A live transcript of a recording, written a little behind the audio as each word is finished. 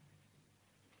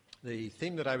The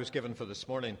theme that I was given for this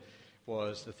morning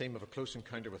was the theme of a close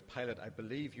encounter with Pilate. I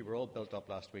believe you were all built up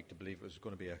last week to believe it was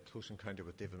going to be a close encounter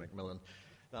with David McMillan.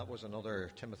 That was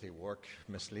another Timothy Wark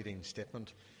misleading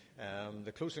statement.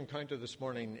 The close encounter this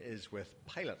morning is with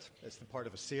Pilate. It's the part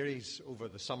of a series over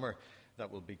the summer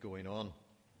that will be going on.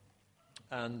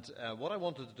 And what I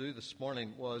wanted to do this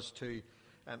morning was to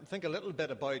think a little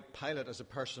bit about Pilate as a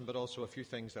person, but also a few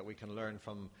things that we can learn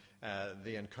from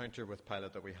the encounter with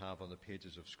Pilate that we have on the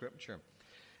pages of Scripture.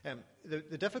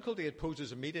 The difficulty it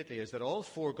poses immediately is that all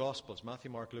four Gospels,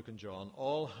 Matthew, Mark, Luke and John,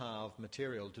 all have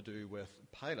material to do with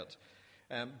Pilate.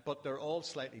 But they're all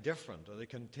slightly different, or they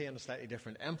contain a slightly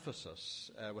different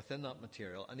emphasis within that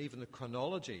material, and even the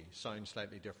chronology sounds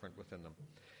slightly different within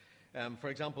them. For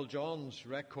example, John's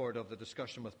record of the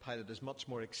discussion with Pilate is much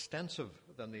more extensive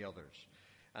than the others.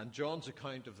 And John's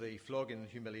account of the flogging and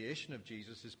humiliation of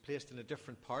Jesus is placed in a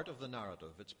different part of the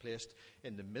narrative. It's placed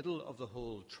in the middle of the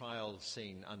whole trial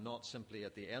scene and not simply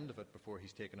at the end of it before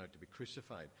he's taken out to be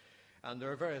crucified. And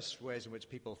there are various ways in which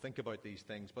people think about these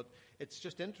things, but it's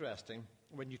just interesting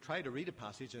when you try to read a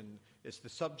passage and it's the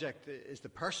subject is the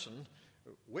person,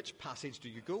 which passage do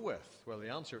you go with? Well, the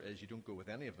answer is you don't go with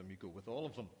any of them, you go with all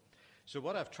of them. So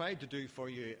what I've tried to do for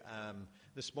you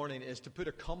this morning is to put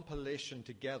a compilation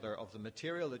together of the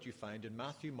material that you find in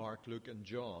Matthew, Mark, Luke and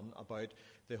John about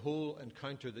the whole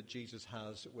encounter that Jesus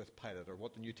has with Pilate, or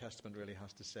what the New Testament really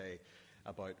has to say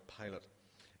about Pilate.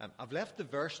 I've left the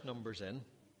verse numbers in.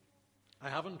 I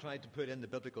haven't tried to put in the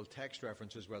biblical text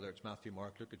references, whether it's Matthew,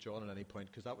 Mark, Luke or John at any point,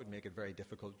 because that would make it very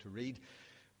difficult to read.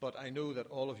 But I know that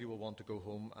all of you will want to go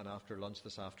home and after lunch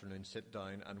this afternoon sit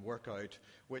down and work out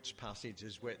which passage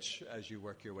is which as you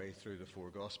work your way through the four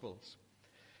Gospels.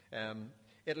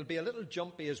 It'll be a little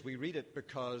jumpy as we read it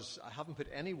because I haven't put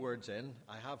any words in.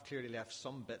 I have clearly left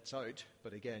some bits out,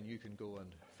 but again, you can go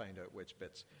and find out which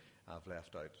bits I've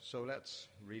left out. So let's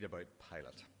read about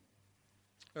Pilate.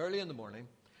 Early in the morning,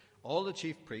 all the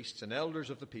chief priests and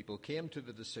elders of the people came to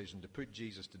the decision to put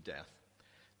Jesus to death.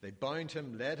 They bound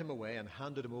him, led him away, and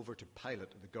handed him over to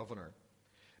Pilate, the governor.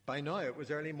 By now it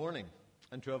was early morning,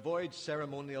 and to avoid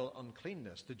ceremonial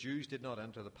uncleanness, the Jews did not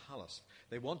enter the palace.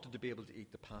 They wanted to be able to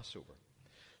eat the Passover.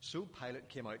 So Pilate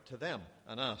came out to them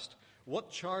and asked,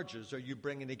 "What charges are you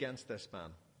bringing against this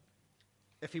man?"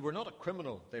 "If he were not a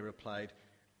criminal," they replied,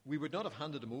 "we would not have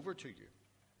handed him over to you."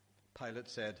 Pilate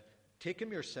said, "Take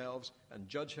him yourselves and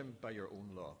judge him by your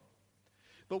own law."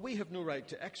 "But we have no right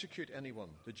to execute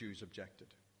anyone," the Jews objected.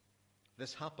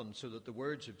 This happened so that the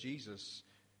words Jesus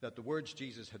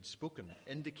had spoken,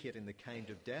 indicating the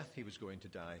kind of death he was going to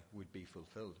die, would be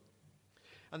fulfilled.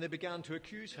 And they began to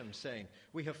accuse him, saying,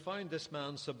 "We have found this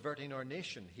man subverting our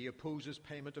nation. He opposes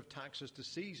payment of taxes to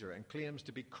Caesar and claims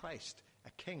to be Christ, a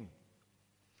king."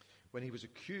 When he was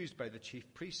accused by the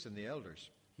chief priests and the elders,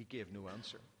 he gave no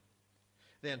answer.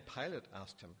 Then Pilate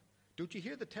asked him, "Don't you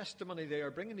hear the testimony they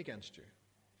are bringing against you?"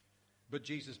 But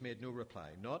Jesus made no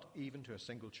reply, not even to a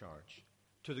single charge,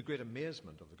 to the great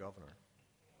amazement of the governor.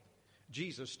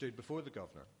 Jesus stood before the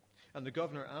governor, and the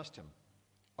governor asked him,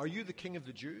 "Are you the king of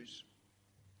the Jews?"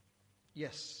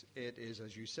 "Yes, it is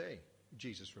as you say,"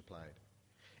 Jesus replied.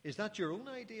 "Is that your own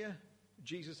idea?"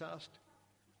 Jesus asked,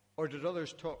 "or did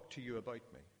others talk to you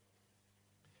about me?"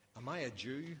 "Am I a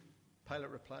Jew?" Pilate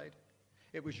replied.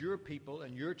 "It was your people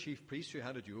and your chief priests who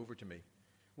handed you over to me.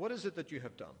 What is it that you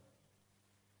have done?"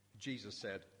 Jesus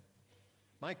said,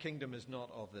 "My kingdom is not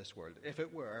of this world. If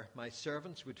it were, my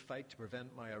servants would fight to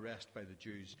prevent my arrest by the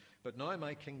Jews. But now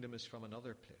my kingdom is from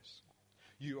another place."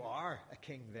 "You are a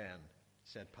king then,"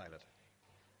 said Pilate.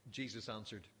 Jesus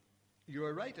answered, "You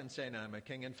are right in saying I am a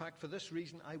king. In fact, for this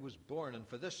reason I was born, and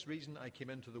for this reason I came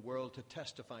into the world to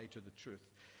testify to the truth.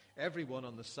 Everyone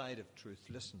on the side of truth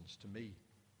listens to me."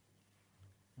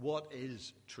 "What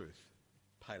is truth?"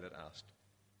 Pilate asked.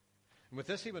 And with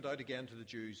this he went out again to the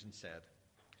Jews and said,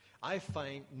 "I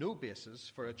find no basis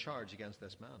for a charge against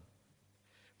this man."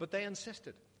 But they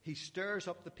insisted. "He stirs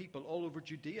up the people all over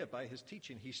Judea by his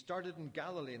teaching. He started in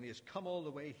Galilee and he has come all the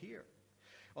way here."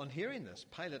 On hearing this,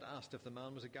 Pilate asked if the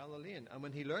man was a Galilean. And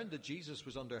when he learned that Jesus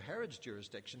was under Herod's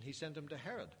jurisdiction, he sent him to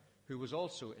Herod, who was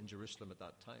also in Jerusalem at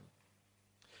that time.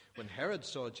 When Herod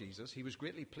saw Jesus, he was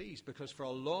greatly pleased because for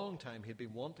a long time he had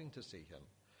been wanting to see him.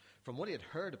 From what he had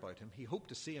heard about him, he hoped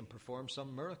to see him perform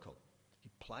some miracle. He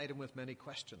plied him with many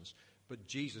questions, but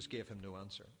Jesus gave him no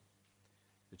answer.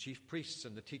 The chief priests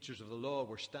and the teachers of the law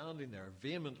were standing there,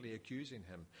 vehemently accusing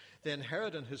him. Then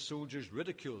Herod and his soldiers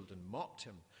ridiculed and mocked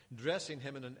him. Dressing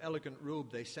him in an elegant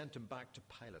robe, they sent him back to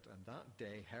Pilate. And that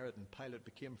day, Herod and Pilate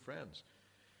became friends.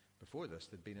 Before this,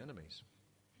 they'd been enemies.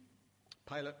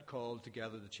 Pilate called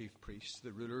together the chief priests,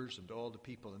 the rulers, and all the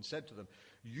people, and said to them,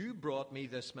 "You brought me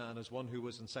this man as one who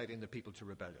was inciting the people to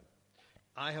rebellion.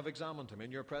 I have examined him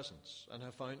in your presence, and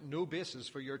have found no basis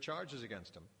for your charges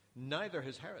against him, neither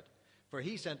has Herod. For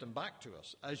he sent him back to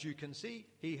us. As you can see,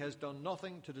 he has done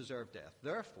nothing to deserve death.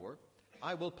 Therefore,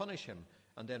 I will punish him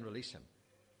and then release him."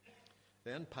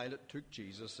 Then Pilate took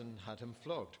Jesus and had him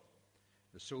flogged.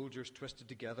 The soldiers twisted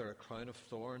together a crown of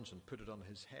thorns and put it on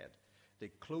his head. They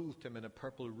clothed him in a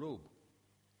purple robe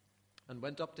and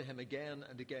went up to him again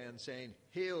and again, saying,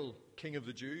 "Hail, King of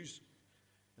the Jews!"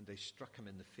 And they struck him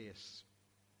in the face.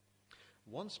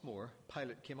 Once more,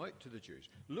 Pilate came out to the Jews.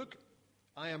 "Look,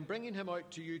 I am bringing him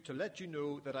out to you to let you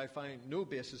know that I find no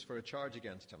basis for a charge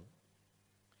against him."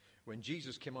 When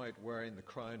Jesus came out wearing the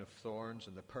crown of thorns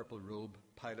and the purple robe,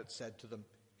 Pilate said to them,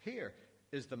 "Here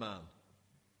is the man."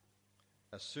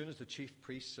 As soon as the chief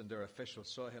priests and their officials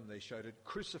saw him, they shouted,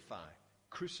 "Crucify,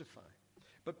 crucify."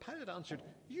 But Pilate answered,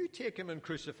 "You take him and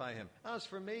crucify him. As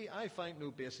for me, I find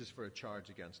no basis for a charge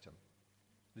against him."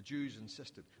 The Jews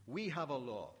insisted, "We have a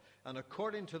law, and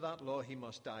according to that law he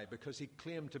must die, because he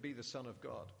claimed to be the Son of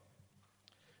God."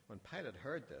 When Pilate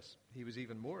heard this, he was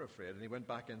even more afraid, and he went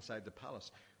back inside the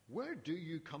palace. "Where do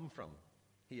you come from?"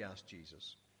 he asked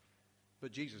Jesus.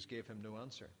 But Jesus gave him no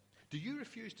answer. "Do you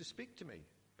refuse to speak to me?"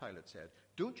 Pilate said.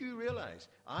 "Don't you realize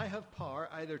I have power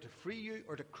either to free you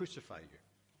or to crucify you?"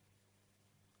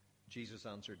 Jesus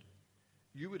answered,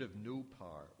 "You would have no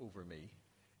power over me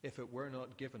if it were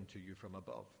not given to you from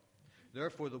above.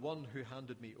 Therefore, the one who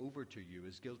handed me over to you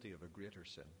is guilty of a greater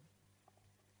sin."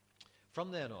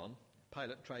 From then on,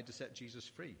 Pilate tried to set Jesus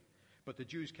free, but the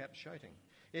Jews kept shouting,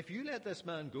 "If you let this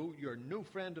man go, you're no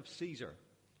friend of Caesar.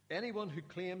 Anyone who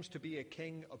claims to be a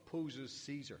king opposes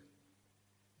Caesar."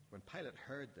 When Pilate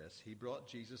heard this, he brought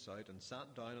Jesus out and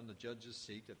sat down on the judge's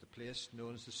seat at the place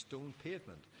known as the Stone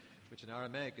Pavement, which in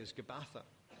Aramaic is Gabbatha.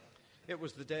 It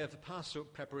was the day of the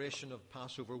preparation of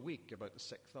Passover week, about the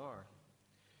 6th hour.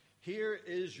 "Here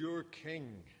is your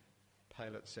king,"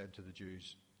 Pilate said to the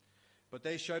Jews. But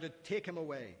they shouted, take him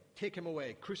away,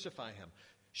 crucify him."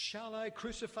 "Shall I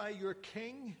crucify your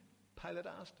king?" Pilate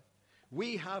asked.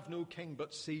 "We have no king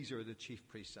but Caesar," the chief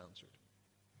priests answered.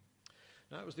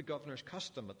 Now it was the governor's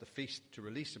custom at the feast to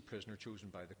release a prisoner chosen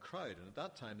by the crowd, and at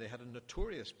that time they had a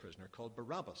notorious prisoner called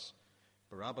Barabbas.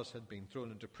 Barabbas had been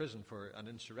thrown into prison for an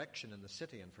insurrection in the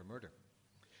city and for murder.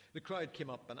 The crowd came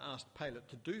up and asked Pilate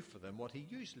to do for them what he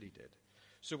usually did.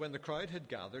 So when the crowd had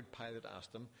gathered, Pilate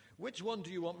asked them, "Which one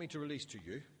do you want me to release to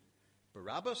you?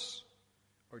 Barabbas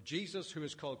or Jesus, who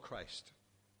is called Christ?"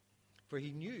 For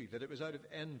he knew that it was out of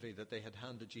envy that they had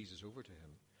handed Jesus over to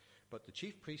him. But the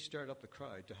chief priest stirred up the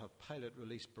crowd to have Pilate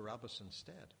release Barabbas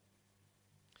instead.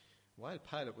 While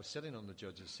Pilate was sitting on the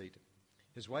judge's seat,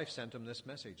 his wife sent him this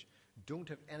message: "Don't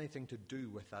have anything to do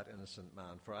with that innocent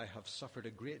man, for I have suffered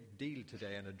a great deal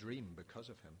today in a dream because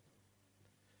of him."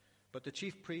 But the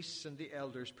chief priests and the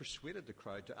elders persuaded the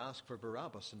crowd to ask for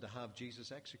Barabbas and to have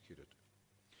Jesus executed.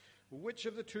 "Which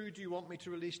of the two do you want me to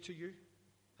release to you?"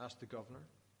 asked the governor.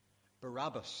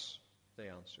 "Barabbas," they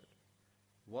answered.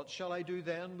 "What shall I do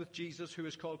then with Jesus, who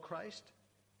is called Christ?"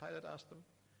 Pilate asked them.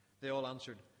 They all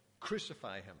answered,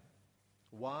 "Crucify him."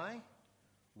 "Why?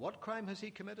 What crime has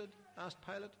he committed?" asked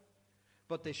Pilate.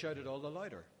 But they shouted all the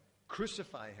louder,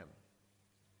 "Crucify him."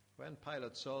 When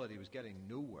Pilate saw that he was getting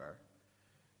nowhere,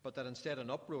 but that instead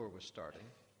an uproar was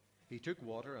starting, he took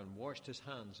water and washed his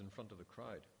hands in front of the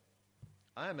crowd.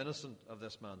 "I am innocent of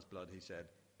this man's blood," he said.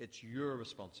 "It's your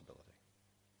responsibility."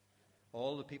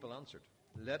 All the people answered,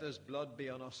 "Let his blood be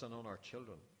on us and on our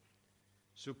children."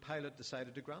 So Pilate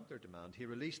decided to grant their demand. He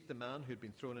released the man who had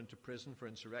been thrown into prison for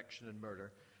insurrection and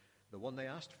murder, the one they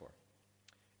asked for,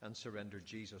 and surrendered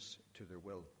Jesus to their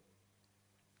will.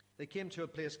 They came to a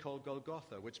place called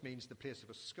Golgotha, which means the place of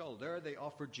a skull. There they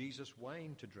offered Jesus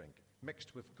wine to drink,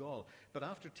 mixed with gall. But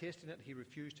after tasting it, he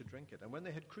refused to drink it. And when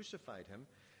they had crucified him,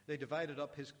 they divided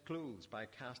up his clothes by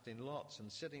casting lots,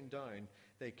 and sitting down,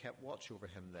 they kept watch over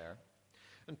him there.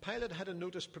 And Pilate had a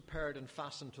notice prepared and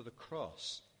fastened to the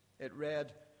cross. It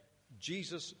read,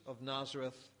 "Jesus of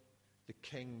Nazareth, the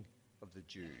King of the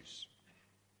Jews."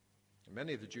 And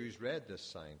many of the Jews read this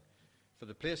sign, for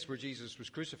the place where Jesus was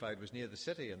crucified was near the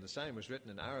city, and the sign was written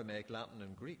in Aramaic, Latin,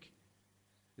 and Greek.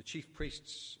 The chief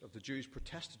priests of the Jews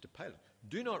protested to Pilate,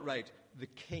 "Do not write 'the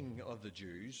King of the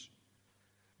Jews,'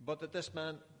 but that this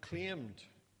man claimed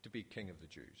to be King of the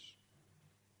Jews."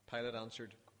 Pilate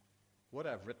answered, "What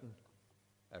I've written,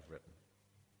 I've written."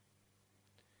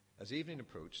 As evening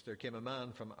approached, there came a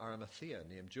man from Arimathea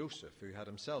named Joseph, who had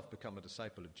himself become a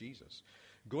disciple of Jesus.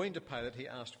 Going to Pilate, he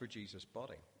asked for Jesus'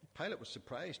 body. Pilate was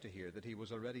surprised to hear that he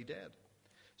was already dead.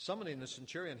 Summoning the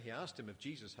centurion, he asked him if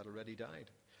Jesus had already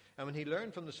died. And when he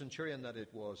learned from the centurion that it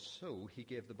was so, he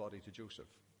gave the body to Joseph.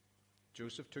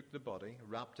 Joseph took the body,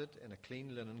 wrapped it in a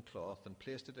clean linen cloth, and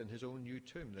placed it in his own new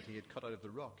tomb that he had cut out of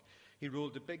the rock. He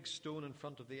rolled a big stone in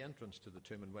front of the entrance to the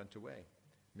tomb and went away.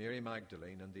 Mary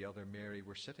Magdalene and the other Mary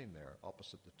were sitting there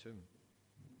opposite the tomb.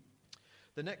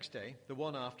 The next day, the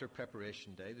one after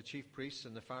preparation day, the chief priests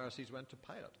and the Pharisees went to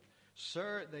Pilate.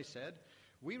 "Sir," they said,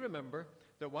 "we remember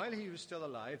that while he was still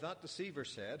alive, that deceiver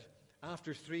said,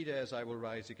 'After 3 days I will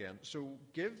rise again.' So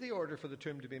give the order for the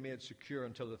tomb to be made secure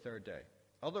until the 3rd day.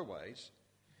 Otherwise,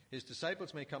 his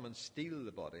disciples may come and steal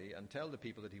the body and tell the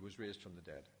people that he was raised from the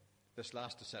dead. This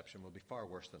last deception will be far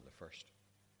worse than the first."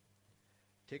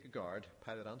 "Take a guard,"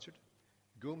 Pilate answered.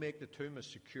 "Go make the tomb as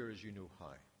secure as you know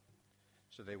how."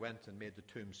 So they went and made the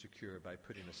tomb secure by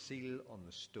putting a seal on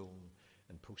the stone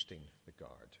and posting the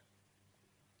guard.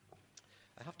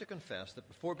 I have to confess that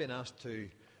before being asked to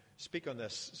speak on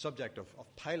this subject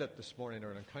of Pilate this morning, or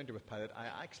an encounter with Pilate, I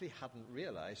actually hadn't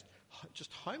realized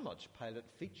just how much Pilate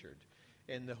featured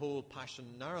in the whole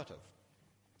Passion narrative.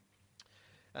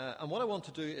 And what I want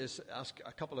to do is ask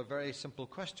a couple of very simple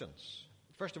questions.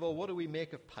 First of all, what do we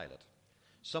make of Pilate?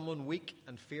 Someone weak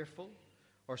and fearful,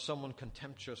 or someone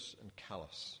contemptuous and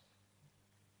callous?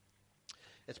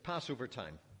 It's Passover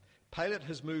time. Pilate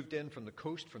has moved in from the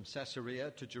coast, from Caesarea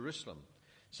to Jerusalem.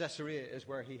 Caesarea is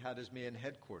where he had his main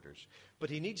headquarters. But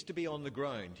he needs to be on the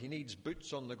ground. He needs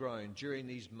boots on the ground during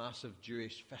these massive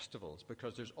Jewish festivals,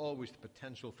 because there's always the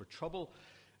potential for trouble.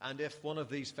 And if one of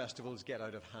these festivals get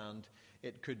out of hand,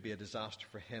 it could be a disaster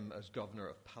for him as governor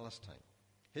of Palestine.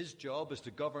 His job is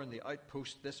to govern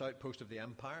this outpost of the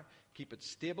empire, keep it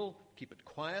stable, keep it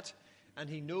quiet, and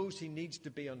he knows he needs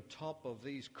to be on top of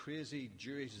these crazy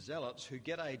Jewish zealots who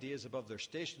get ideas above their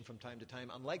station from time to time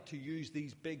and like to use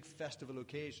these big festival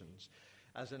occasions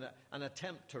as an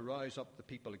attempt to rouse up the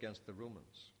people against the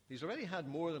Romans. He's already had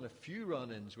more than a few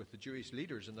run-ins with the Jewish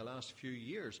leaders in the last few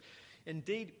years.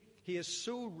 Indeed, he has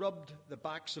so rubbed the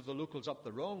backs of the locals up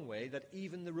the wrong way that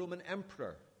even the Roman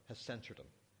emperor has censured him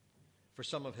for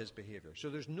some of his behavior. So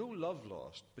there's no love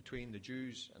lost between the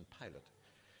Jews and Pilate.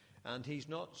 And he's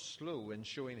not slow in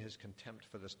showing his contempt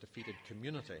for this defeated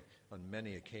community on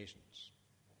many occasions.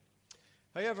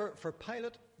 However, for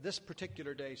Pilate, this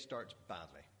particular day starts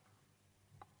badly.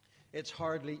 It's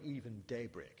hardly even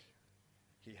daybreak.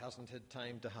 He hasn't had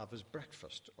time to have his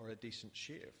breakfast or a decent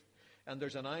shave. And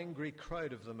there's an angry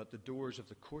crowd of them at the doors of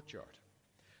the courtyard.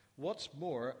 What's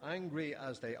more, angry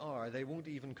as they are, they won't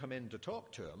even come in to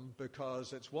talk to him,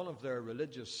 because it's one of their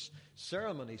religious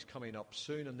ceremonies coming up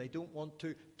soon, and they don't want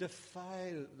to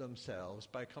defile themselves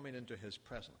by coming into his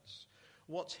presence.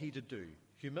 What's he to do?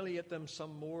 Humiliate them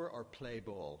some more, or play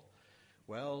ball?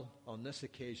 Well, on this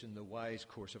occasion, the wise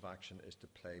course of action is to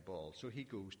play ball, so he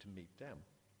goes to meet them.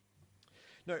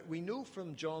 Now, we know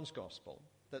from John's Gospel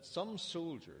that some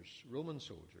soldiers, Roman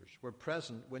soldiers, were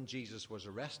present when Jesus was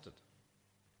arrested.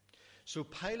 So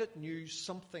Pilate knew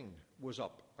something was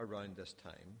up around this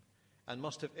time and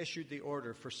must have issued the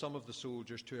order for some of the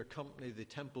soldiers to accompany the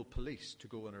temple police to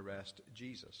go and arrest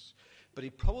Jesus. But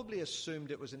he probably assumed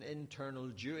it was an internal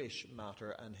Jewish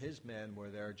matter, and his men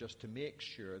were there just to make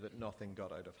sure that nothing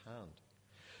got out of hand.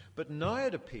 But now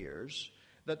it appears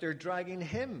that they're dragging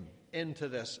him into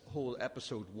this whole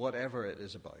episode, whatever it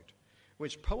is about,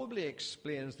 which probably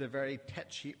explains the very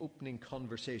tetchy opening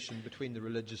conversation between the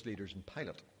religious leaders and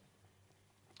Pilate.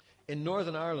 In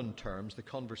Northern Ireland terms, the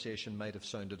conversation might have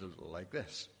sounded a little like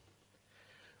this.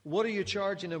 "What are you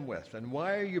charging him with, and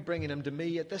why are you bringing him to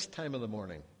me at this time of the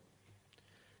morning?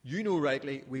 You know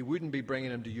rightly we wouldn't be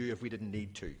bringing him to you if we didn't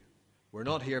need to. We're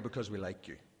not here because we like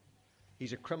you.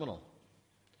 He's a criminal."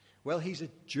 "Well, he's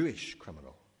a Jewish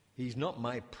criminal. He's not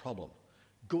my problem.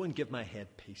 Go and give my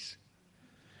head peace."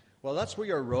 "Well, that's where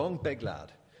you're wrong, big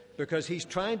lad, because he's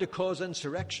trying to cause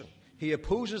insurrection. He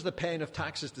opposes the paying of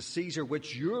taxes to Caesar,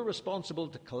 which you're responsible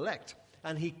to collect,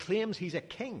 and he claims he's a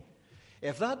king.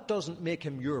 If that doesn't make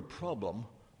him your problem,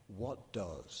 what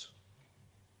does?"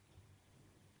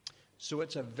 So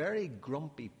it's a very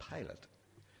grumpy Pilate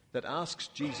that asks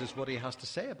Jesus what he has to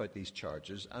say about these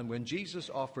charges, and when Jesus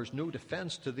offers no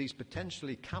defense to these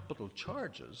potentially capital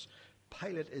charges,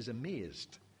 Pilate is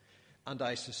amazed, and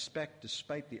I suspect,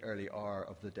 despite the early hour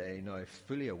of the day, now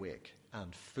fully awake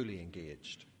and fully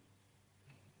engaged.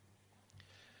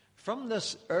 From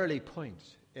this early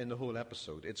point in the whole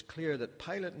episode, it's clear that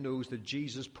Pilate knows that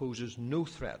Jesus poses no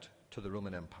threat to the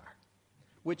Roman Empire,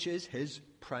 which is his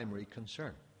primary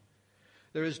concern.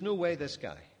 There is no way this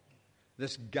guy,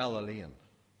 this Galilean,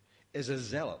 is a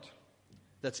zealot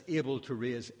that's able to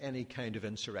raise any kind of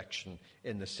insurrection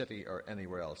in the city or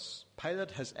anywhere else.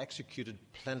 Pilate has executed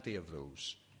plenty of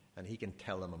those, and he can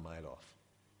tell them a mile off.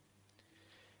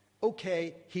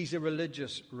 Okay, he's a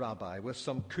religious rabbi with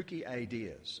some kooky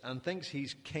ideas and thinks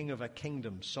he's king of a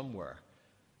kingdom somewhere.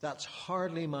 That's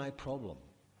hardly my problem,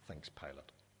 thinks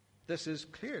Pilate. This is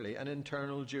clearly an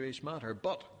internal Jewish matter,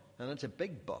 but, and it's a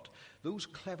big but, those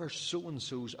clever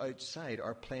so-and-sos outside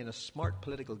are playing a smart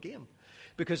political game.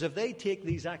 Because if they take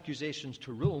these accusations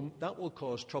to Rome, that will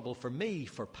cause trouble for me,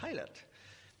 for Pilate.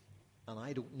 And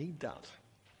I don't need that,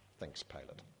 thinks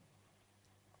Pilate.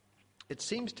 It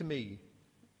seems to me,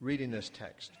 reading this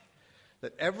text,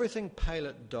 that everything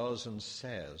Pilate does and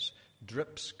says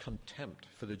drips contempt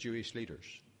for the Jewish leaders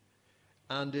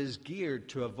and is geared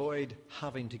to avoid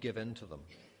having to give in to them.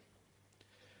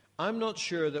 I'm not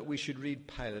sure that we should read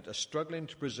Pilate as struggling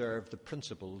to preserve the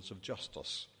principles of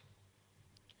justice.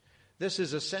 This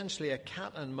is essentially a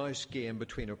cat and mouse game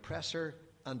between oppressor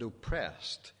and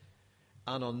oppressed,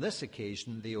 and on this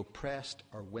occasion the oppressed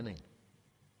are winning.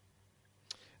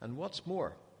 And what's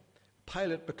more,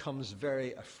 Pilate becomes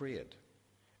very afraid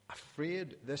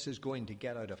this is going to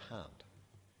get out of hand.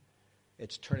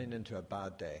 It's turning into a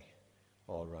bad day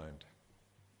all round.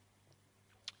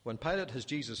 When Pilate has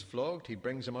Jesus flogged, he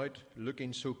brings him out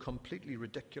looking so completely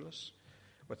ridiculous,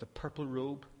 with a purple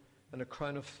robe and a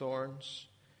crown of thorns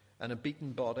and a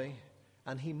beaten body,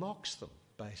 and he mocks them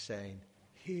by saying,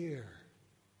 "Here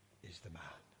is the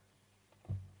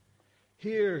man.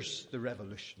 Here's the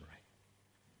revolutionary.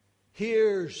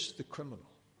 Here's the criminal.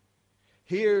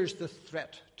 Here's the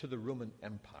threat to the Roman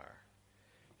Empire.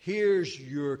 Here's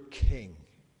your king.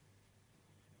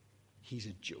 He's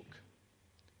a joke.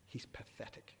 He's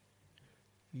pathetic.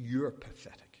 You're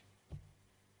pathetic.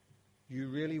 You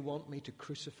really want me to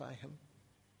crucify him?"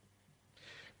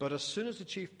 But as soon as the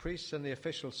chief priests and the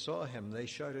officials saw him, they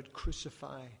shouted,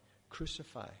 "Crucify,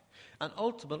 crucify." And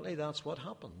ultimately that's what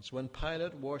happens when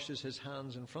Pilate washes his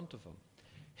hands in front of him.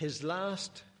 His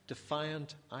last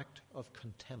defiant act of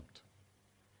contempt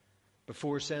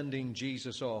before sending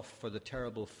Jesus off for the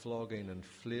terrible flogging and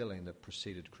flailing that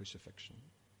preceded crucifixion.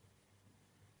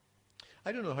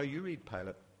 I don't know how you read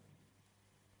Pilate.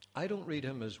 I don't read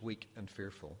him as weak and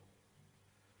fearful.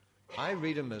 I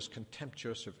read him as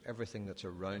contemptuous of everything that's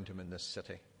around him in this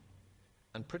city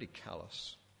and pretty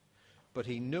callous. But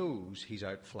he knows he's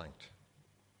outflanked.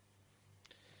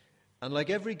 And like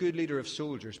every good leader of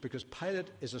soldiers, because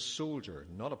Pilate is a soldier,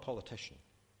 not a politician,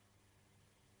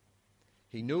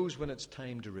 he knows when it's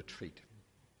time to retreat.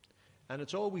 And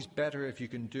it's always better if you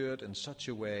can do it in such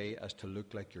a way as to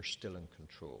look like you're still in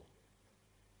control.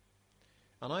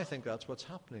 And I think that's what's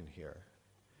happening here.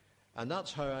 And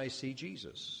that's how I see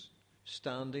Jesus,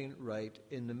 standing right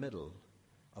in the middle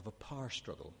of a power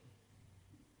struggle.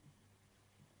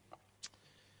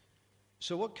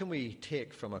 So what can we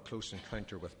take from a close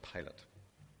encounter with Pilate?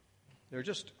 There are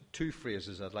just two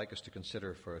phrases I'd like us to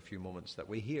consider for a few moments that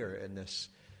we hear in this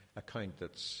account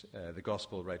that the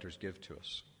gospel writers give to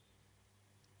us.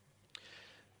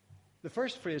 The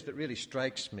first phrase that really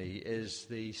strikes me is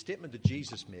the statement that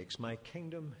Jesus makes, "My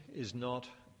kingdom is not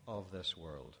of this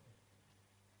world."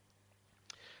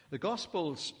 The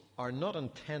Gospels are not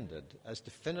intended as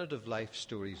definitive life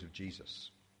stories of Jesus.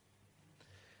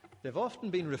 They've often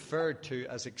been referred to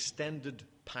as extended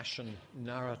passion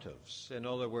narratives. In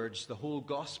other words, the whole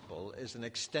Gospel is an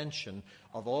extension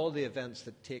of all the events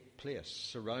that take place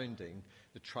surrounding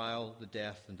the trial, the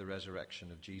death, and the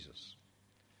resurrection of Jesus.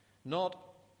 Not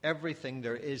everything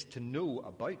there is to know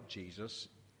about Jesus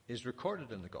is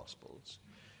recorded in the Gospels,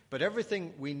 but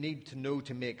everything we need to know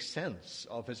to make sense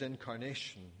of his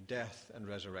incarnation, death, and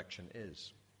resurrection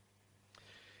is.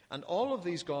 And all of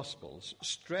these Gospels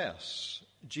stress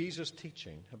Jesus'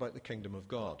 teaching about the kingdom of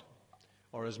God,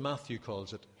 or as Matthew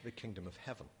calls it, the kingdom of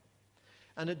heaven.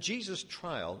 And at Jesus'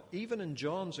 trial, even in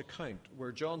John's account,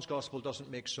 where John's Gospel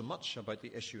doesn't make so much about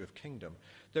the issue of kingdom,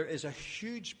 there is a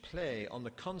huge play on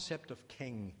the concept of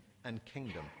king and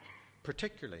kingdom,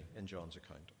 particularly in John's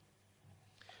account.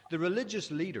 The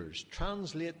religious leaders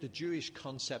translate the Jewish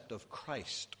concept of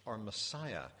Christ or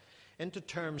Messiah into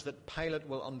terms that Pilate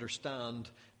will understand,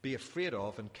 be afraid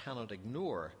of, and cannot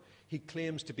ignore. He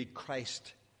claims to be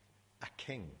Christ, a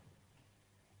king.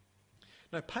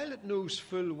 Now, Pilate knows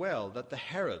full well that the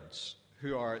Herods,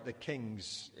 who are the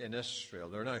kings in Israel,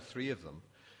 there are now 3 of them,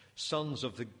 sons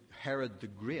of the Herod the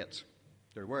Great.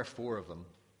 There were 4 of them,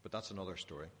 but that's another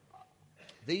story.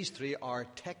 These 3 are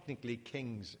technically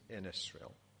kings in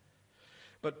Israel.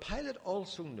 But Pilate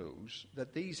also knows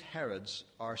that these Herods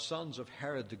are sons of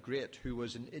Herod the Great, who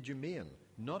was an Idumean,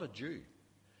 not a Jew,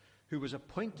 who was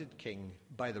appointed king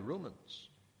by the Romans.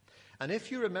 And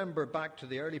if you remember back to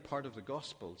the early part of the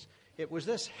Gospels, it was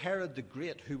this Herod the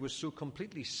Great who was so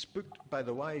completely spooked by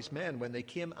the wise men when they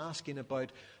came asking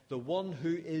about the one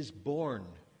who is born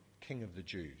King of the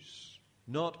Jews,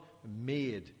 not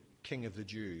made King of the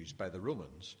Jews by the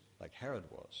Romans like Herod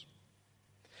was.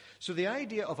 So the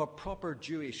idea of a proper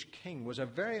Jewish king was a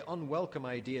very unwelcome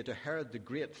idea to Herod the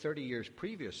Great 30 years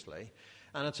previously,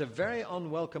 and it's a very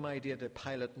unwelcome idea to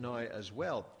Pilate now as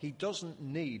well. He doesn't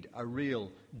need a real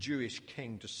Jewish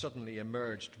king to suddenly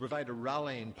emerge to provide a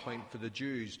rallying point for the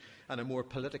Jews and a more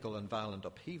political and violent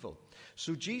upheaval.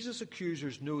 So Jesus'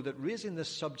 accusers know that raising this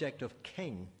subject of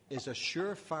king is a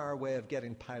surefire way of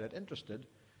getting Pilate interested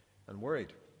and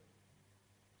worried.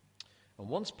 And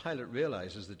once Pilate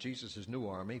realizes that Jesus is no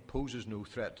army, poses no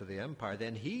threat to the empire,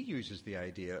 then he uses the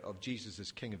idea of Jesus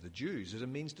as King of the Jews as a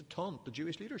means to taunt the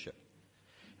Jewish leadership.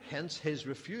 Hence his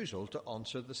refusal to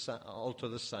alter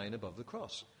the sign above the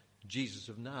cross. Jesus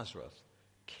of Nazareth,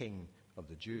 King of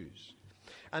the Jews.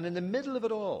 And in the middle of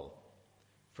it all,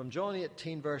 from John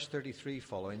 18 verse 33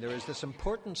 following, there is this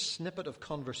important snippet of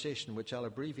conversation which I'll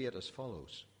abbreviate as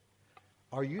follows.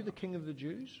 Are you the King of the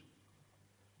Jews?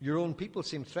 Your own people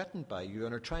seem threatened by you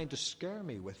and are trying to scare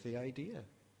me with the idea,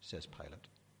 says Pilate.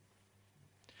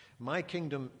 My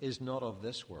kingdom is not of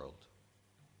this world,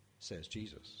 says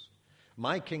Jesus.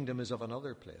 My kingdom is of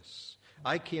another place.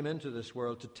 I came into this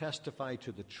world to testify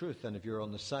to the truth, and if you're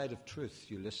on the side of truth,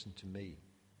 you listen to me.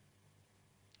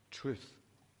 Truth.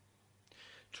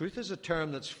 Truth is a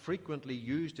term that's frequently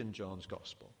used in John's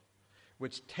Gospel,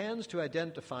 which tends to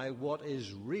identify what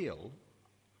is real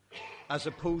as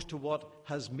opposed to what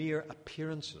has mere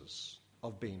appearances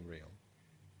of being real.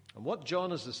 And what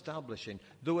John is establishing,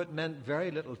 though it meant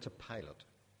very little to Pilate,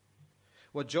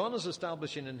 what John is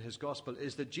establishing in his gospel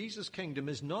is that Jesus' kingdom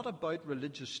is not about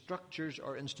religious structures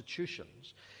or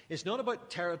institutions. It's not about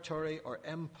territory or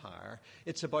empire.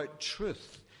 It's about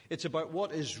truth. It's about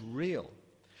what is real.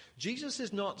 Jesus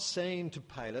is not saying to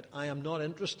Pilate, I am not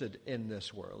interested in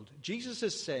this world. Jesus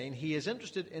is saying he is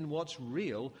interested in what's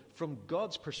real from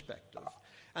God's perspective.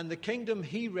 And the kingdom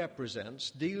he represents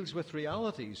deals with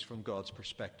realities from God's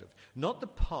perspective, not the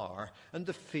power and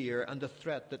the fear and the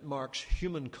threat that marks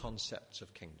human concepts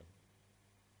of kingdom.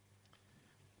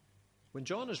 When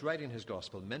John is writing his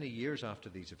gospel many years after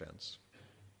these events,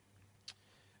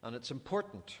 and it's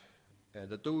important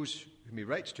that those whom he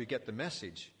writes to get the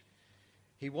message,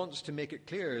 he wants to make it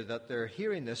clear that they're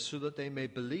hearing this so that they may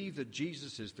believe that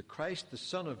Jesus is the Christ, the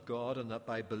Son of God, and that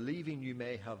by believing you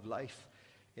may have life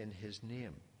in his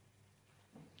name.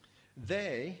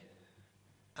 They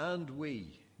and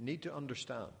we need to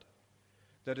understand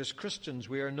that as Christians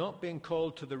we are not being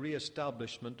called to the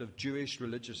re-establishment of Jewish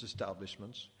religious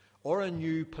establishments or a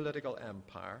new political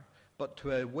empire, but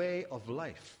to a way of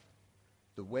life,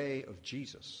 the way of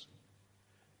Jesus.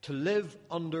 To live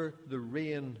under the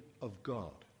reign of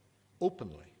God,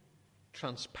 openly,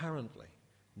 transparently,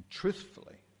 and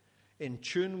truthfully, in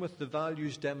tune with the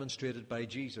values demonstrated by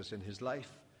Jesus in his life,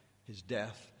 his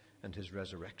death, and his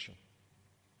resurrection.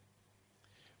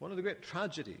 One of the great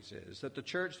tragedies is that the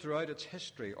church throughout its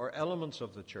history, or elements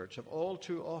of the church, have all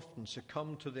too often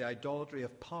succumbed to the idolatry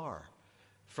of power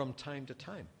from time to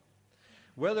time.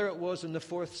 Whether it was in the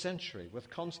 4th century with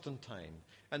Constantine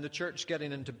and the church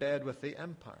getting into bed with the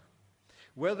empire,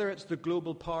 whether it's the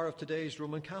global power of today's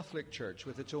Roman Catholic Church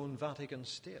with its own Vatican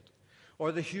state,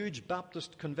 or the huge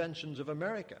Baptist conventions of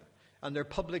America and their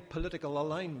public political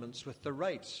alignments with the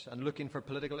right and looking for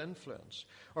political influence,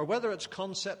 or whether it's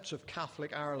concepts of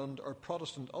Catholic Ireland or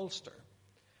Protestant Ulster,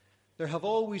 there have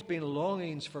always been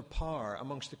longings for power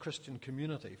amongst the Christian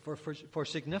community, for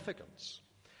significance,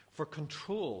 for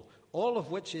control, all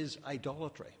of which is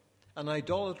idolatry, an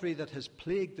idolatry that has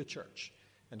plagued the church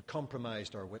and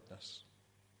compromised our witness.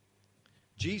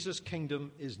 Jesus'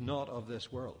 kingdom is not of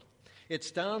this world. It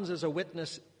stands as a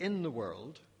witness in the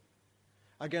world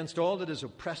against all that is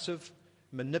oppressive,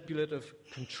 manipulative,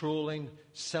 controlling,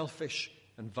 selfish,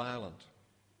 and violent.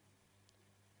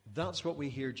 That's what we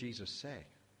hear Jesus say.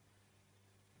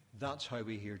 That's how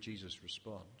we hear Jesus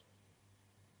respond.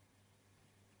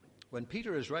 When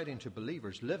Peter is writing to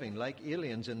believers living like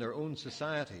aliens in their own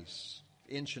societies,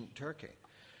 ancient Turkey,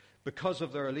 because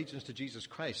of their allegiance to Jesus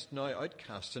Christ, now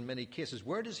outcasts in many cases,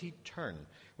 where does he turn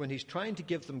when he's trying to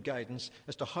give them guidance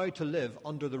as to how to live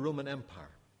under the Roman Empire?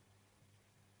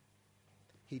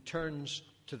 He turns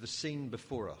to the scene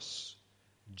before us,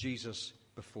 Jesus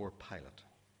before Pilate,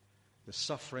 the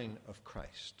suffering of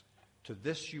Christ. To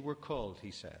this you were called,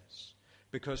 he says,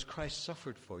 because Christ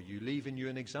suffered for you, leaving you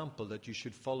an example that you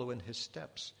should follow in his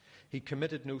steps. He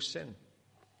committed no sin,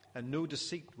 and no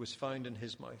deceit was found in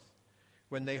his mouth.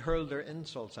 When they hurled their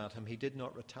insults at him, he did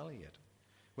not retaliate.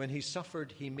 When he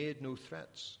suffered, he made no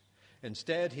threats.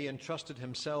 Instead, he entrusted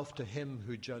himself to him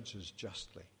who judges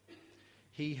justly.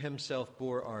 He himself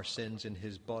bore our sins in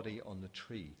his body on the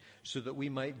tree, so that we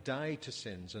might die to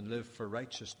sins and live for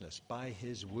righteousness. By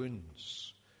his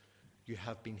wounds you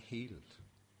have been healed.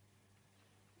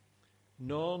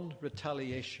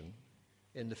 Non-retaliation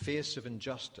in the face of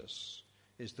injustice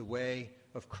is the way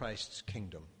of Christ's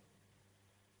kingdom,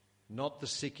 not the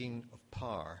seeking of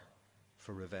power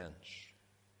for revenge.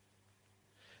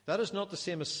 That is not the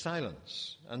same as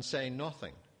silence and saying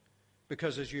nothing,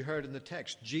 because as you heard in the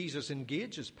text, Jesus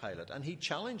engages Pilate and he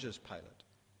challenges Pilate.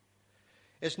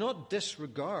 It's not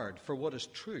disregard for what is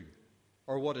true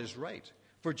or what is right,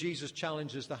 for Jesus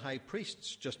challenges the high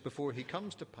priests just before he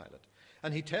comes to Pilate.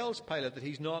 And he tells Pilate that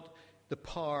he's not the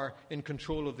power in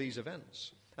control of these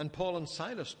events. And Paul and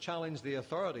Silas challenge the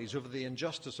authorities over the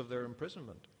injustice of their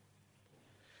imprisonment.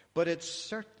 But it's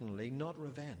certainly not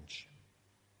revenge.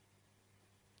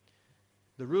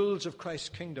 The rules of Christ's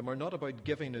kingdom are not about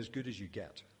giving as good as you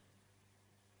get.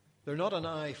 They're not an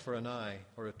eye for an eye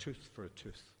or a tooth for a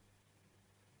tooth.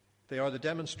 They are the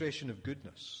demonstration of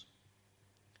goodness,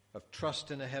 of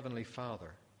trust in a heavenly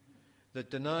Father that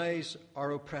denies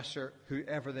our oppressor,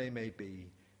 whoever they may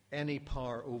be, any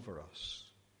power over us,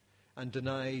 and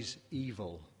denies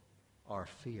evil our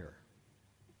fear.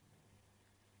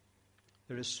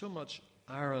 There is so much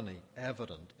irony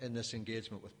evident in this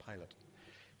engagement with Pilate.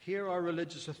 Here are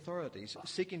religious authorities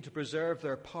seeking to preserve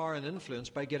their power and influence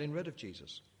by getting rid of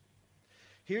Jesus.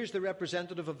 Here's the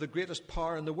representative of the greatest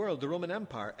power in the world, the Roman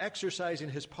Empire, exercising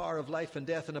his power of life and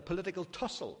death in a political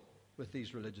tussle with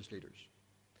these religious leaders.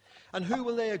 And who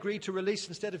will they agree to release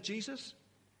instead of Jesus?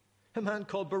 A man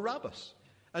called Barabbas,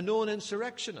 a known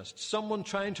insurrectionist, someone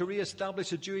trying to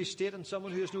re-establish a Jewish state and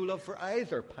someone who has no love for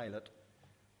either Pilate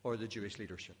or the Jewish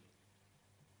leadership.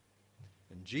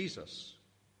 And Jesus,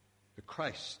 the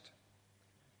Christ,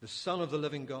 the Son of the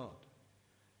living God,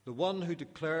 the one who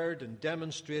declared and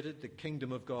demonstrated the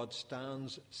kingdom of God,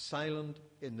 stands silent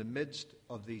in the midst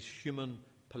of these human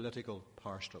political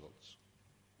power struggles.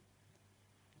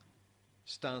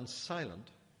 Stands silent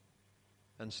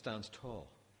and stands tall.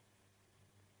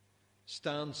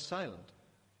 Stands silent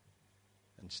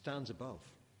and stands above.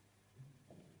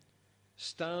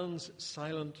 Stands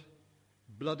silent,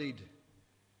 bloodied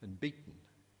and beaten,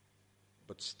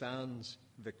 but stands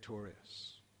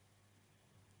victorious.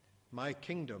 My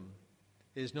kingdom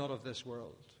is not of this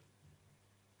world.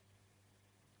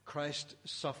 Christ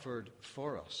suffered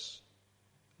for us,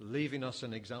 leaving us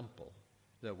an example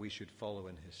that we should follow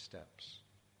in his steps.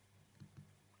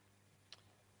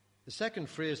 The second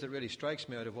phrase that really strikes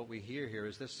me out of what we hear here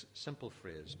is this simple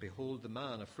phrase, "Behold the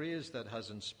man," a phrase that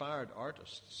has inspired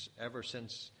artists ever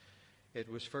since it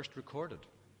was first recorded,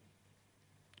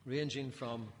 ranging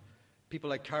from people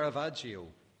like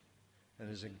Caravaggio and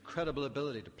his incredible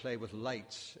ability to play with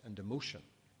lights and emotion,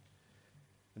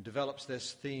 and develops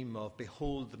this theme of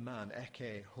 "Behold the man,"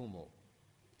 ecce homo,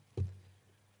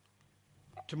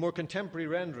 to more contemporary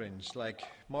renderings like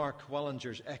Mark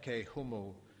Wallinger's Ecce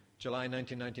Homo, July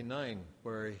 1999,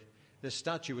 where this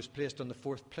statue was placed on the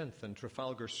fourth plinth in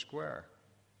Trafalgar Square.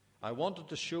 I wanted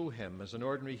to show him as an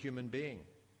ordinary human being,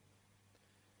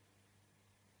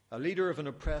 a leader of an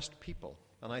oppressed people,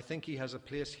 and I think he has a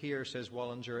place here, says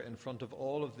Wallinger, in front of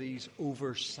all of these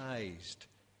oversized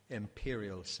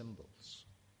imperial symbols.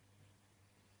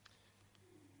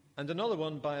 And another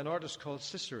one by an artist called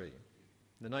Cicero,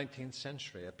 the 19th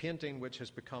century, a painting which has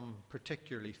become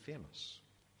particularly famous.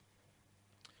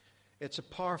 It's a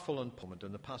powerful moment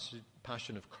in the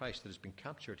passion of Christ that has been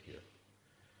captured here.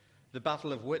 The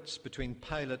battle of wits between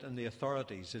Pilate and the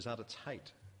authorities is at its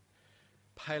height.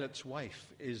 Pilate's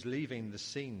wife is leaving the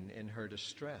scene in her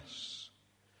distress.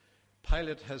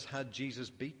 Pilate has had Jesus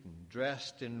beaten,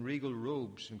 dressed in regal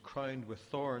robes and crowned with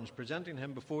thorns. Presenting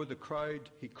him before the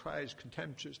crowd, he cries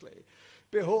contemptuously,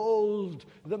 "Behold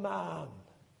the man!"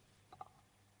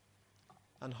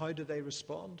 And how do they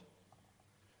respond?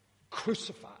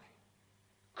 Crucify!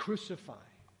 Crucify!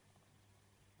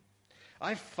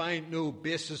 I find no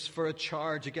basis for a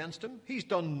charge against him. He's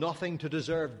done nothing to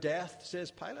deserve death,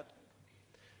 says Pilate.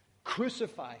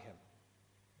 Crucify him.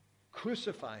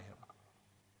 Crucify him.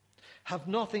 Have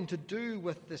nothing to do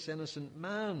with this innocent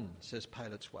man, says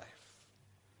Pilate's wife.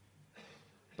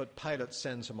 But Pilate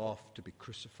sends him off to be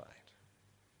crucified.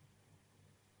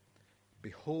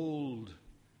 Behold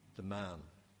the man.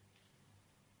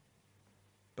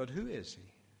 But who is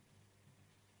he?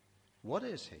 What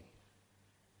is he?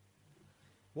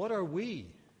 What are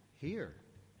we here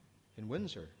in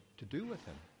Windsor to do with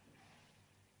him?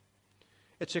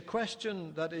 It's a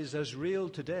question that is as real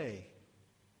today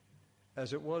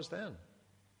as it was then.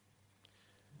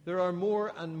 There are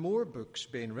more and more books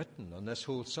being written on this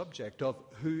whole subject of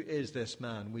who is this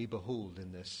man we behold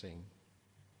in this scene.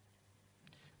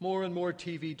 More and more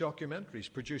TV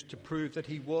documentaries produced to prove that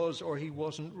he was or he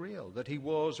wasn't real, that he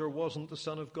was or wasn't the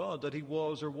Son of God, that he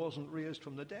was or wasn't raised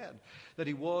from the dead, that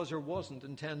he was or wasn't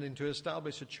intending to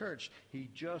establish a church. He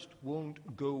just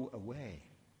won't go away.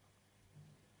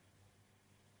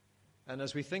 And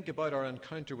as we think about our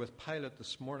encounter with Pilate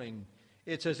this morning,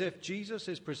 it's as if Jesus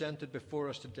is presented before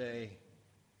us today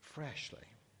freshly.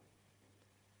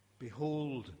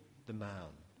 Behold the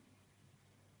man.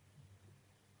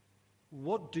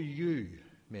 What do you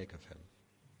make of him?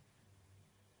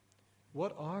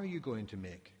 What are you going to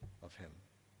make of him?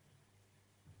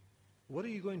 What are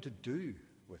you going to do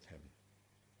with him?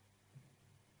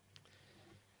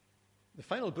 The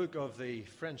final book of the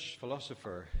French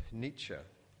philosopher Nietzsche,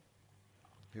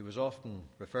 who was often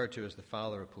referred to as the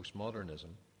father of postmodernism,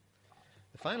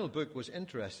 the final book was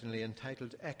interestingly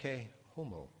entitled Ecce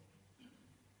Homo.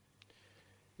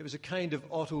 It was a kind of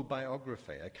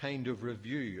autobiography, a kind of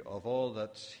review of all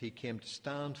that he came to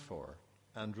stand for.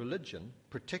 And religion,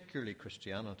 particularly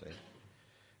Christianity,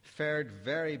 fared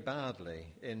very badly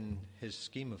in his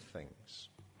scheme of things.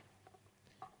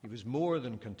 He was more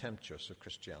than contemptuous of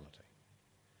Christianity.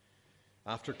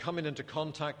 After coming into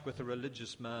contact with a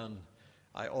religious man,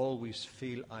 I always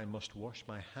feel I must wash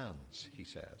my hands, he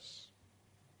says.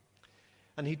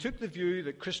 And he took the view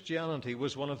that Christianity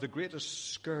was one of the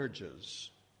greatest scourges,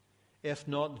 if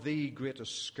not the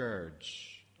greatest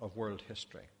scourge of world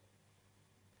history.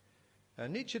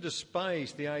 Nietzsche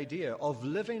despised the idea of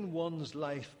living one's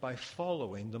life by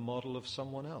following the model of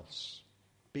someone else,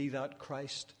 be that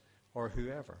Christ or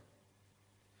whoever.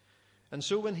 And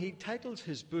so when he titles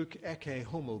his book Ecce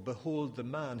Homo, Behold the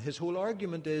Man, his whole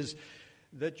argument is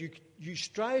that you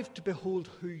strive to behold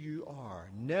who you are,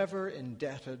 never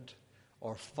indebted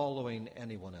or following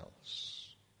anyone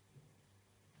else.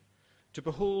 To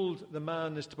behold the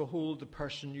man is to behold the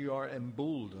person you are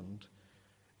emboldened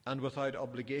and without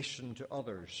obligation to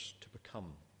others to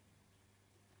become.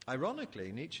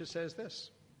 Ironically, Nietzsche says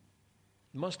this,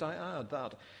 must I add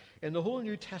that in the whole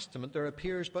New Testament there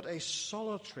appears but a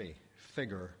solitary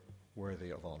figure worthy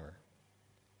of honor,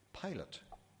 Pilate,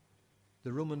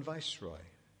 the Roman viceroy.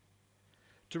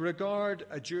 To regard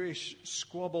a Jewish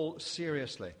squabble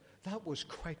seriously, that was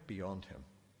quite beyond him.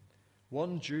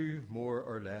 One Jew more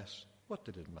or less, what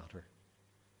did it matter?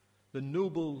 The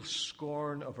noble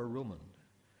scorn of a Roman,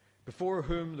 before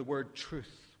whom the word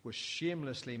truth was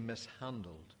shamelessly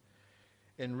mishandled,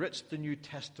 enriched the New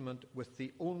Testament with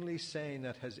the only saying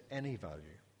that has any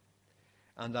value,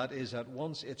 and that is at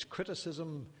once its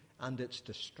criticism and its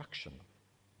destruction.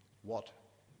 What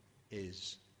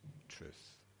is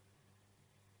truth?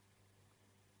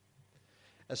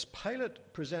 As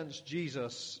Pilate presents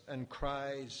Jesus and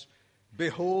cries,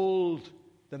 "Behold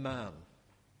the man,"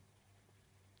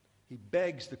 he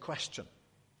begs the question,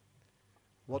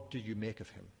 what do you make of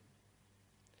him?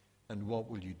 And what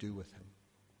will you do with him?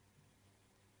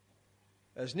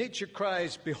 As Nietzsche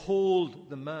cries, "Behold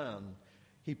the man,"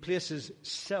 he places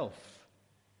self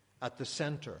at the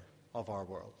center of our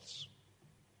worlds.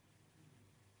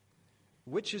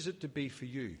 Which is it to be for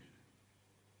you?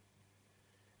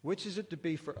 Which is it to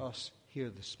be for us here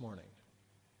this morning?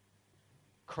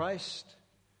 Christ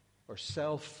or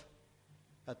self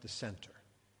at the center?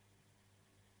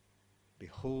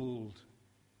 Behold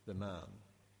the man.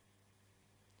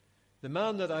 The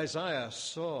man that Isaiah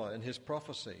saw in his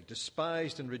prophecy,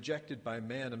 despised and rejected by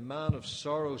men, a man of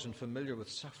sorrows and familiar with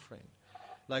suffering.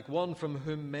 Like one from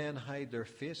whom men hide their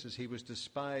faces, he was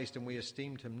despised and we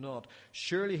esteemed him not.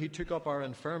 Surely he took up our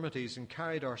infirmities and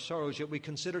carried our sorrows, yet we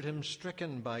considered him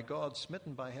stricken by God,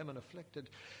 smitten by him and afflicted.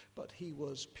 But he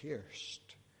was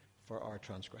pierced for our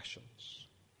transgressions.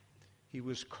 He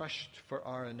was crushed for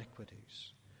our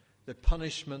iniquities. The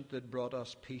punishment that brought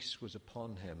us peace was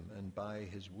upon him, and by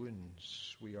his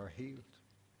wounds we are healed.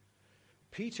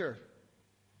 Peter,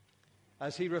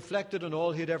 as he reflected on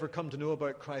all he had ever come to know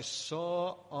about Christ,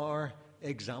 saw our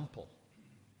example.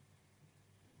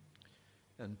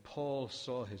 And Paul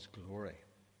saw his glory,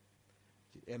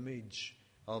 the image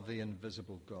of the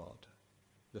invisible God,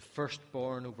 the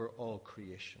firstborn over all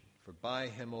creation. For by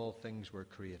him all things were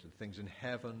created, things in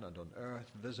heaven and on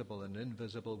earth, visible and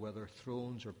invisible, whether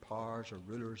thrones or powers or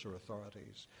rulers or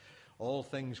authorities. All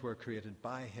things were created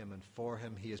by him and for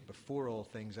him. He is before all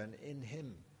things, and in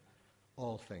him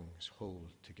all things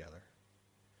hold together.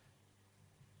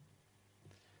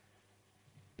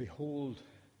 Behold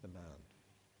the man.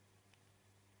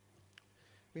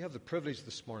 We have the privilege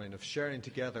this morning of sharing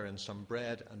together in some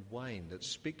bread and wine that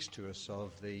speaks to us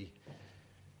of the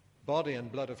body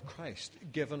and blood of Christ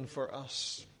given for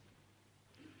us.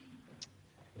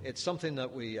 It's something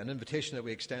that an invitation that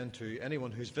we extend to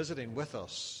anyone who's visiting with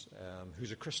us,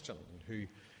 who's a Christian, who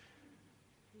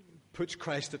puts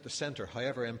Christ at the center,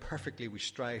 however imperfectly we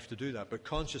strive to do that, but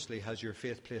consciously has your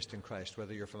faith placed in Christ.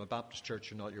 Whether you're from a Baptist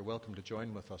church or not, you're welcome to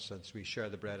join with us as we share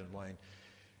the bread and wine.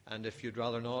 And if you'd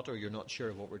rather not, or you're not sure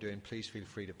of what we're doing, please feel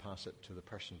free to pass it to the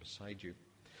person beside you.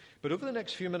 But over the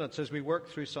next few minutes, as we work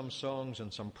through some songs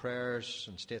and some prayers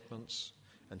and statements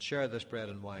and share this bread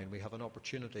and wine, we have an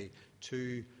opportunity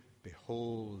to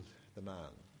behold the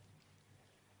man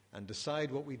and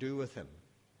decide what we do with him.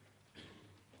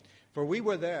 For we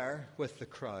were there with the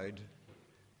crowd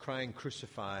crying,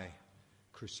 "Crucify,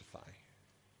 crucify."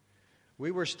 We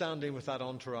were standing with that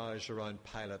entourage around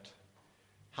Pilate,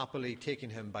 happily taking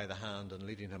him by the hand and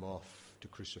leading him off to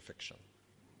crucifixion.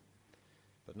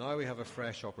 But now we have a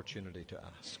fresh opportunity to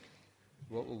ask,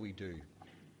 what will we do?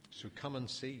 So come and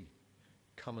see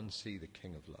the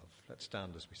King of Love. Let's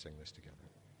stand as we sing this together.